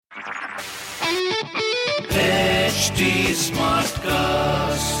HT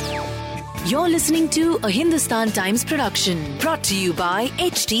Smartcast. You're listening to a Hindustan Times production brought to you by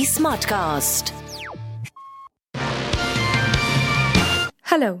HT Smartcast.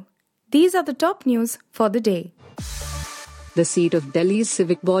 Hello, these are the top news for the day. The seat of Delhi's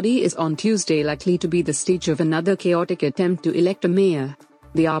civic body is on Tuesday likely to be the stage of another chaotic attempt to elect a mayor.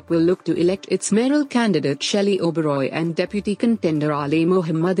 The AAP will look to elect its mayoral candidate Shelly Oberoi and deputy contender Ali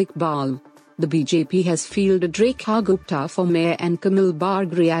Mohammad Iqbal. The BJP has fielded Rekha Gupta for mayor and Kamal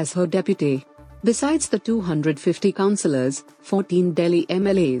Bargri as her deputy. Besides the 250 councillors, 14 Delhi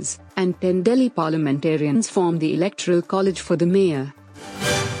MLAs, and 10 Delhi parliamentarians form the electoral college for the mayor.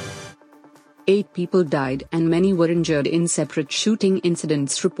 8 people died and many were injured in separate shooting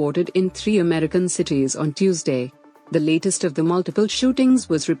incidents reported in 3 American cities on Tuesday. The latest of the multiple shootings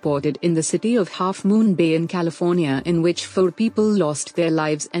was reported in the city of Half Moon Bay in California, in which 4 people lost their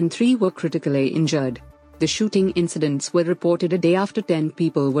lives and 3 were critically injured. The shooting incidents were reported a day after 10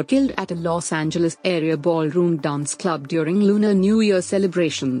 people were killed at a Los Angeles area ballroom dance club during Lunar New Year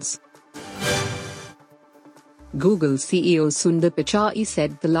celebrations. Google CEO Sundar Pichai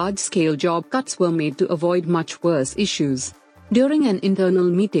said the large-scale job cuts were made to avoid much worse issues. During an internal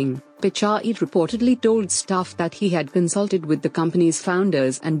meeting, Pichai reportedly told staff that he had consulted with the company's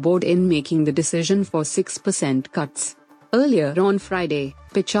founders and board in making the decision for 6% cuts. Earlier on Friday,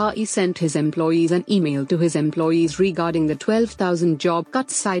 Pichai sent his employees an email to his employees regarding the 12,000 job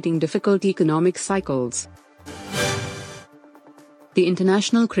cuts, citing difficult economic cycles. The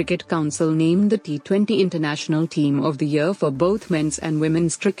International Cricket Council named the T20 International Team of the Year for both men's and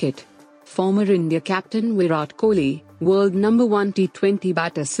women's cricket. Former India captain Virat Kohli, world number 1 T20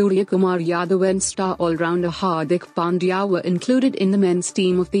 batter Surya Kumar Yadav and star all-rounder Hardik Pandya were included in the men's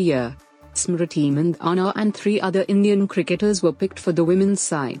team of the year. Smriti Mandhana and 3 other Indian cricketers were picked for the women's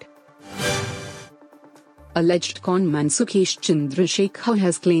side. Alleged conman Sukesh Chandrasekhar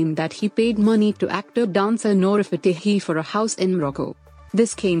has claimed that he paid money to actor-dancer Noura Fatihi for a house in Morocco.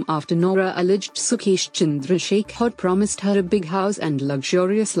 This came after Noura alleged Sukesh Chandrasekhar promised her a big house and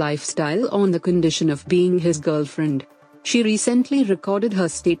luxurious lifestyle on the condition of being his girlfriend. She recently recorded her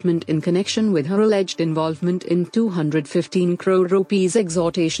statement in connection with her alleged involvement in 215 crore rupees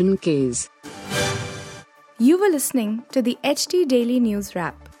extortion case. You were listening to the HT Daily News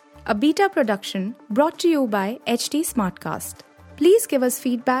Wrap, a beta production brought to you by HT Smartcast. Please give us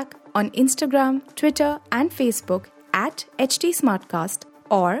feedback on Instagram, Twitter and Facebook at HT Smartcast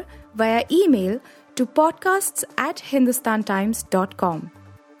or via email to podcasts@hindustantimes.com.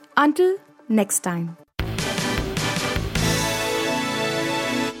 Until next time.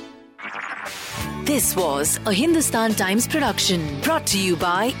 This was a Hindustan Times production brought to you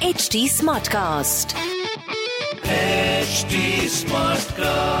by HT Smartcast. HT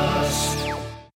Smartcast.